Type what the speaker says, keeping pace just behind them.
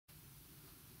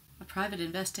private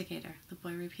investigator, the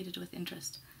boy repeated with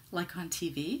interest. Like on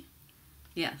TV?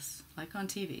 Yes, like on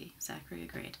TV, Zachary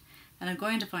agreed. And I'm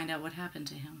going to find out what happened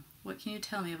to him. What can you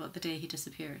tell me about the day he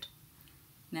disappeared?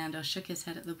 Nando shook his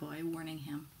head at the boy, warning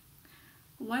him.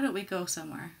 Why don't we go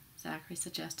somewhere? Zachary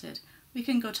suggested. We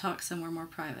can go talk somewhere more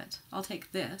private. I'll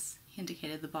take this, he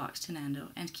indicated the box to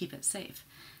Nando, and keep it safe.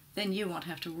 Then you won't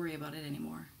have to worry about it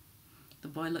anymore. The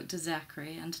boy looked at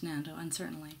Zachary and Nando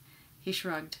uncertainly. He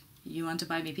shrugged. You want to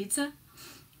buy me pizza?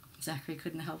 Zachary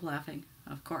couldn't help laughing.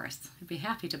 Of course. I'd be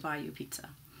happy to buy you pizza.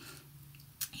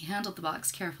 He handled the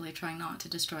box carefully, trying not to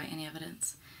destroy any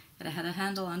evidence. It had a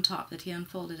handle on top that he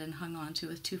unfolded and hung onto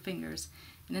with 2 fingers,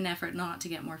 in an effort not to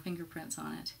get more fingerprints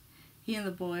on it. He and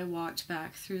the boy walked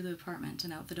back through the apartment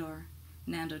and out the door.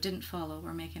 Nando didn't follow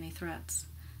or make any threats.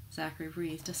 Zachary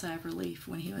breathed a sigh of relief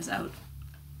when he was out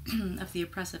of the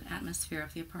oppressive atmosphere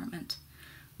of the apartment.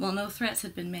 While no threats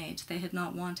had been made, they had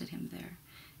not wanted him there.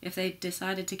 If they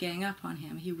decided to gang up on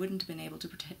him, he wouldn't have been able to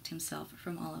protect himself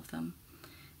from all of them.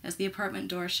 As the apartment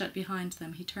door shut behind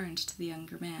them, he turned to the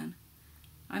younger man.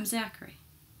 I'm Zachary.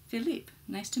 Philippe,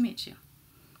 nice to meet you.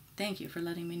 Thank you for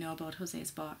letting me know about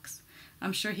Jose's box.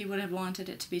 I'm sure he would have wanted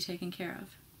it to be taken care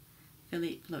of.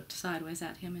 Philippe looked sideways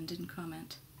at him and didn't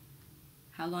comment.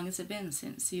 How long has it been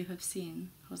since you have seen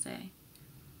Jose?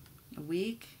 A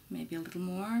week, maybe a little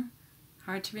more.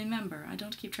 Hard to remember. I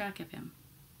don't keep track of him.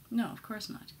 No, of course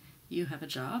not. You have a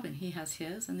job and he has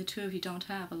his, and the two of you don't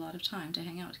have a lot of time to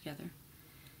hang out together.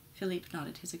 Philippe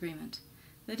nodded his agreement.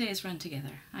 The days run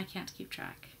together. I can't keep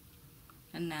track.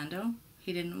 And Nando?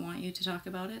 He didn't want you to talk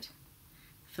about it?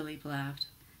 Philippe laughed.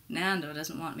 Nando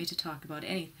doesn't want me to talk about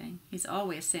anything. He's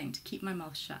always saying to keep my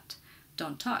mouth shut.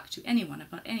 Don't talk to anyone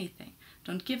about anything.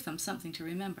 Don't give them something to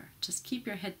remember. Just keep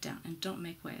your head down and don't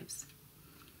make waves.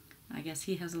 I guess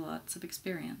he has lots of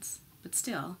experience. But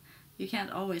still, you can't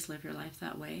always live your life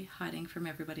that way, hiding from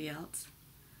everybody else.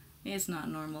 It's not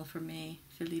normal for me,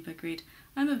 Philippe agreed.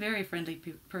 I'm a very friendly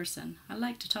person. I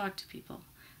like to talk to people.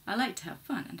 I like to have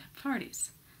fun and have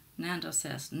parties. Nando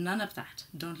says, none of that.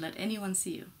 Don't let anyone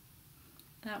see you.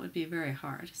 That would be very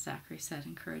hard, Zachary said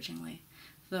encouragingly,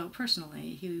 though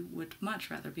personally he would much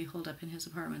rather be holed up in his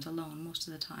apartment alone most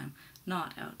of the time,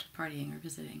 not out partying or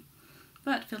visiting.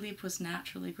 But Philippe was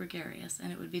naturally gregarious,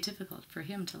 and it would be difficult for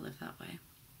him to live that way.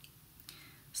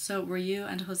 So were you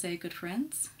and Jose good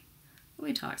friends?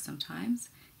 We talked sometimes.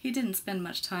 He didn't spend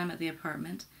much time at the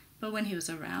apartment, but when he was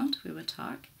around, we would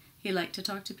talk. He liked to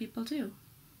talk to people, too.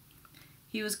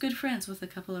 He was good friends with a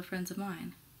couple of friends of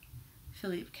mine.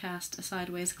 Philippe cast a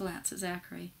sideways glance at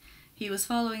Zachary. He was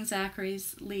following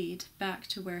Zachary's lead back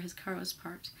to where his car was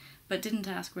parked, but didn't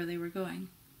ask where they were going.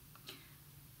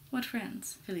 What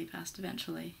friends? Philippe asked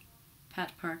eventually.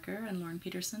 Pat Parker and Lauren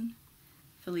Peterson?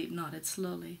 Philippe nodded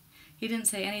slowly. He didn't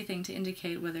say anything to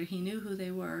indicate whether he knew who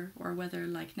they were or whether,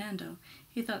 like Nando,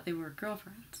 he thought they were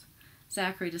girlfriends.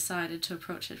 Zachary decided to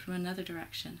approach it from another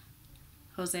direction.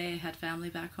 Jose had family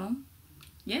back home?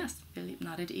 Yes, Philippe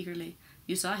nodded eagerly.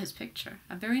 You saw his picture.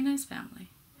 A very nice family.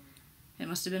 It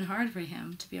must have been hard for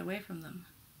him to be away from them.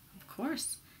 Of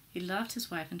course. He loved his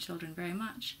wife and children very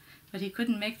much, but he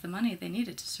couldn't make the money they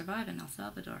needed to survive in El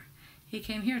Salvador. He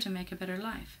came here to make a better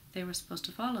life. They were supposed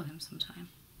to follow him sometime.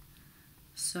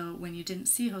 So, when you didn't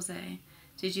see Jose,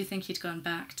 did you think he'd gone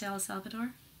back to El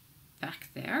Salvador? Back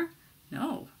there?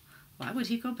 No. Why would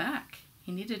he go back?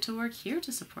 He needed to work here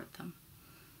to support them.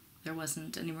 There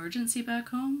wasn't an emergency back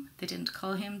home? They didn't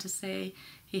call him to say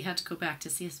he had to go back to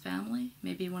see his family?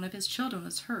 Maybe one of his children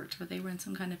was hurt or they were in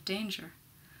some kind of danger.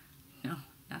 No,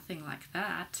 nothing like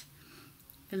that.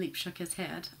 Philippe shook his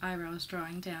head, eyebrows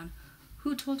drawing down.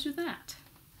 Who told you that?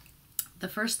 The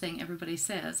first thing everybody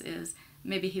says is,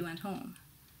 maybe he went home.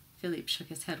 Philippe shook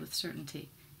his head with certainty.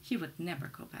 He would never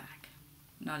go back.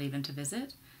 Not even to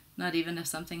visit? Not even if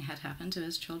something had happened to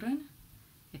his children?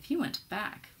 If he went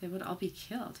back, they would all be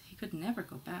killed. He could never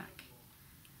go back.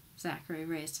 Zachary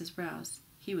raised his brows.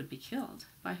 He would be killed.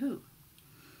 By who?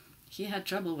 He had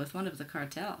trouble with one of the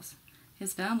cartels.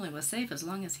 His family was safe as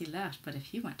long as he left, but if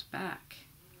he went back...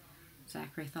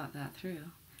 Zachary thought that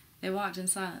through. They walked in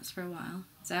silence for a while.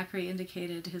 Zachary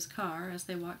indicated his car as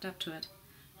they walked up to it.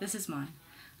 This is mine.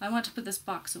 I want to put this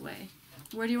box away.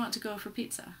 Where do you want to go for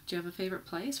pizza? Do you have a favorite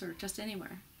place or just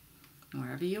anywhere?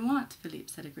 Wherever you want, Philippe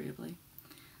said agreeably.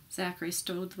 Zachary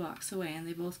stowed the box away and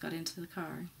they both got into the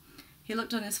car. He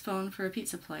looked on his phone for a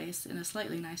pizza place in a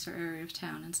slightly nicer area of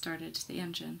town and started the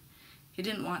engine. He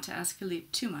didn't want to ask Philippe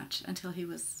too much until he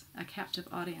was a captive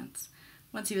audience.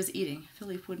 Once he was eating,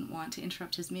 Philippe wouldn't want to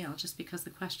interrupt his meal just because the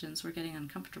questions were getting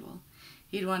uncomfortable.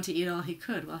 He'd want to eat all he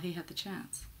could while he had the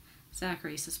chance.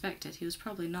 Zachary suspected he was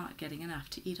probably not getting enough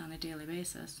to eat on a daily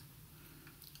basis.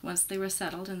 Once they were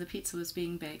settled and the pizza was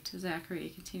being baked, Zachary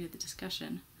continued the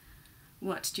discussion.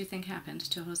 What do you think happened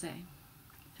to Jose?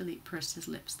 Philippe pursed his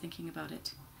lips, thinking about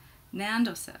it.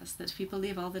 Nando says that people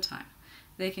leave all the time.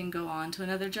 They can go on to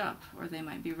another job, or they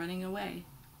might be running away.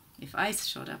 If Ice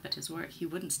showed up at his work, he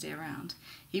wouldn't stay around.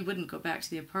 He wouldn't go back to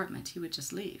the apartment. He would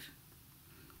just leave.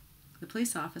 The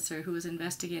police officer who was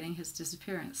investigating his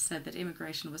disappearance said that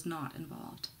immigration was not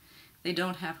involved. They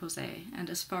don't have Jose, and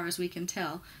as far as we can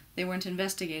tell, they weren't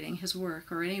investigating his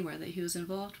work or anywhere that he was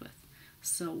involved with.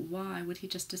 So why would he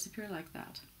just disappear like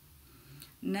that?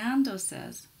 Nando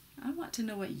says, I want to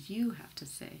know what you have to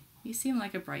say. You seem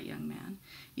like a bright young man.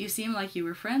 You seem like you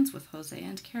were friends with Jose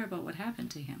and care about what happened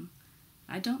to him.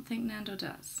 I don't think Nando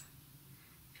does.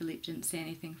 Philippe didn't say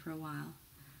anything for a while.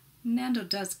 Nando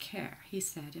does care, he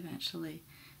said eventually,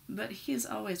 but he is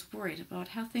always worried about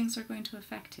how things are going to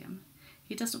affect him.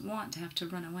 He doesn't want to have to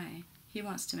run away. He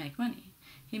wants to make money.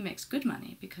 He makes good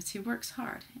money because he works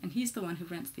hard, and he's the one who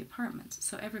rents the apartments,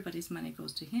 so everybody's money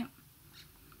goes to him.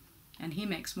 And he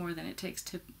makes more than it takes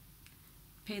to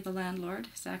pay the landlord?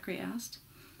 Zachary asked.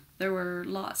 There were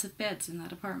lots of beds in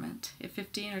that apartment. If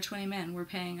 15 or 20 men were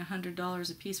paying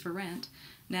 $100 apiece for rent,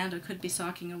 Nando could be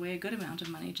socking away a good amount of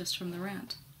money just from the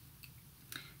rent.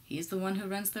 He's the one who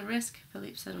runs the risk,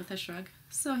 Philippe said with a shrug,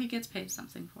 so he gets paid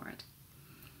something for it.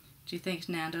 Do you think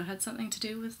Nando had something to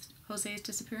do with Jose's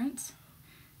disappearance?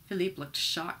 Philippe looked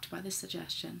shocked by this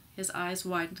suggestion. His eyes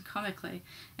widened comically,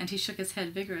 and he shook his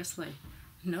head vigorously.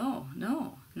 No,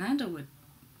 Nando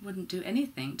wouldn't do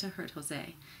anything to hurt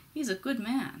Jose. He's a good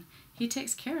man. He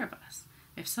takes care of us.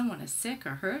 If someone is sick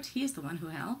or hurt, he's the one who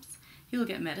helps. He'll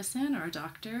get medicine or a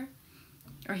doctor,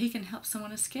 or he can help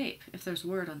someone escape if there's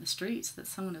word on the streets that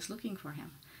someone is looking for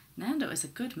him. Nando is a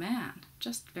good man,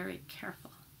 just very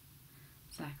careful.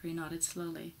 Zachary nodded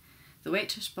slowly. The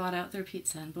waitress brought out their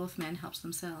pizza and both men helped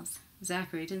themselves.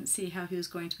 Zachary didn't see how he was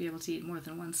going to be able to eat more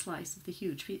than one slice of the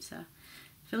huge pizza.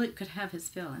 Philippe could have his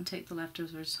fill and take the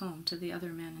leftovers home to the other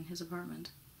men in his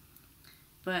apartment.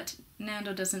 But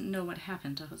Nando doesn't know what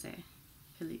happened to Jose.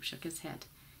 Philippe shook his head.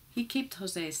 He kept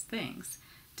Jose's things,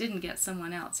 didn't get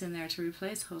someone else in there to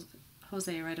replace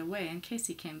Jose right away in case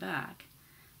he came back.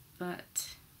 But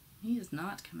he is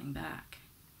not coming back.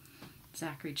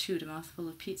 Zachary chewed a mouthful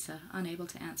of pizza, unable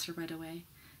to answer right away.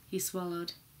 He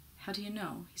swallowed. How do you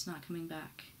know he's not coming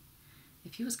back?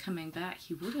 If he was coming back,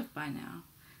 he would have by now.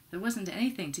 There wasn't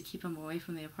anything to keep him away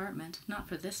from the apartment, not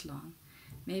for this long.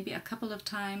 Maybe a couple of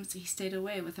times he stayed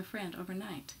away with a friend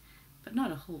overnight, but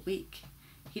not a whole week.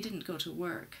 He didn't go to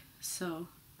work, so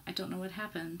I don't know what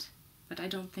happened, but I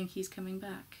don't think he's coming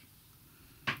back.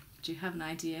 Do you have an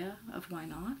idea of why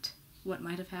not? What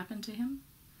might have happened to him?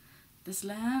 This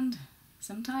land,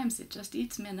 sometimes it just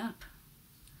eats men up.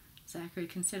 Zachary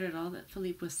considered all that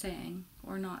Philippe was saying,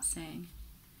 or not saying.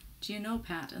 Do you know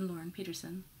Pat and Lauren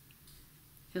Peterson?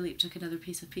 Philippe took another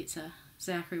piece of pizza.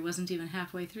 Zachary wasn't even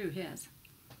halfway through his.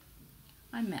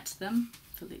 I met them,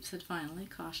 Philippe said finally,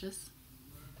 cautious.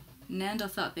 Nando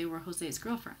thought they were Jose's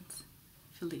girlfriends.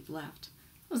 Philippe laughed.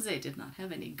 Jose did not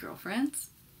have any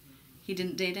girlfriends. He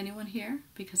didn't date anyone here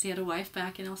because he had a wife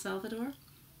back in El Salvador?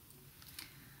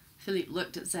 Philippe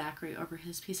looked at Zachary over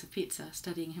his piece of pizza,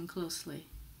 studying him closely.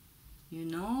 You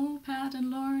know Pat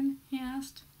and Lauren? He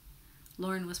asked.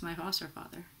 Lauren was my foster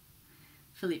father.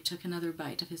 Philippe took another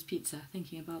bite of his pizza,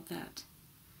 thinking about that.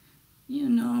 You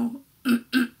know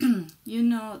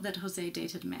that Jose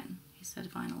dated men, he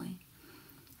said finally.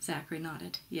 Zachary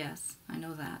nodded. Yes, I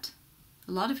know that.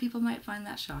 A lot of people might find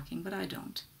that shocking, but I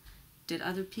don't. Did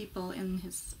other people in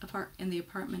the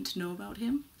apartment know about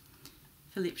him?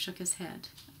 Philippe shook his head.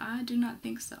 I do not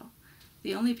think so.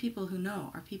 The only people who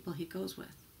know are people he goes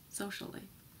with, socially.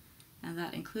 And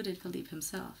that included Philippe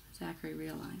himself, Zachary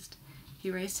realized. He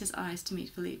raised his eyes to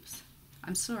meet Philippe's.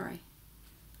 I'm sorry.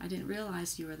 I didn't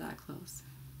realize you were that close.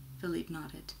 Philippe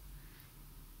nodded.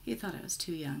 He thought I was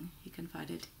too young, he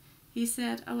confided. He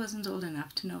said I wasn't old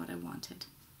enough to know what I wanted.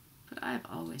 But I've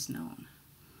always known.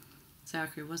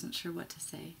 Zachary wasn't sure what to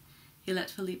say. He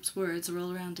let Philippe's words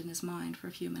roll around in his mind for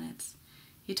a few minutes.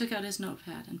 He took out his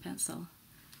notepad and pencil.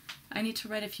 I need to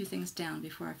write a few things down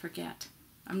before I forget.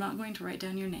 I'm not going to write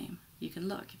down your name. You can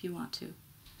look if you want to.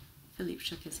 Philippe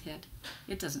shook his head.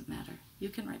 It doesn't matter. You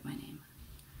can write my name.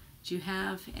 Do you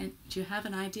have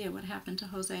an idea what happened to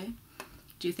Jose?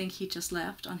 Do you think he just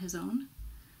left on his own?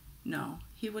 No,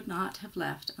 he would not have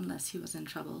left unless he was in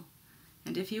trouble.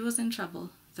 And if he was in trouble,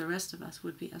 the rest of us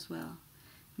would be as well.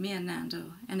 Me and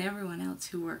Nando, and everyone else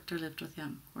who worked or lived with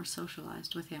him, or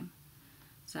socialized with him.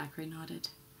 Zachary nodded.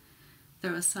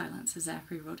 There was silence as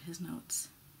Zachary wrote his notes.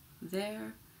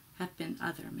 There have been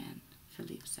other men,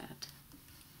 Philippe said.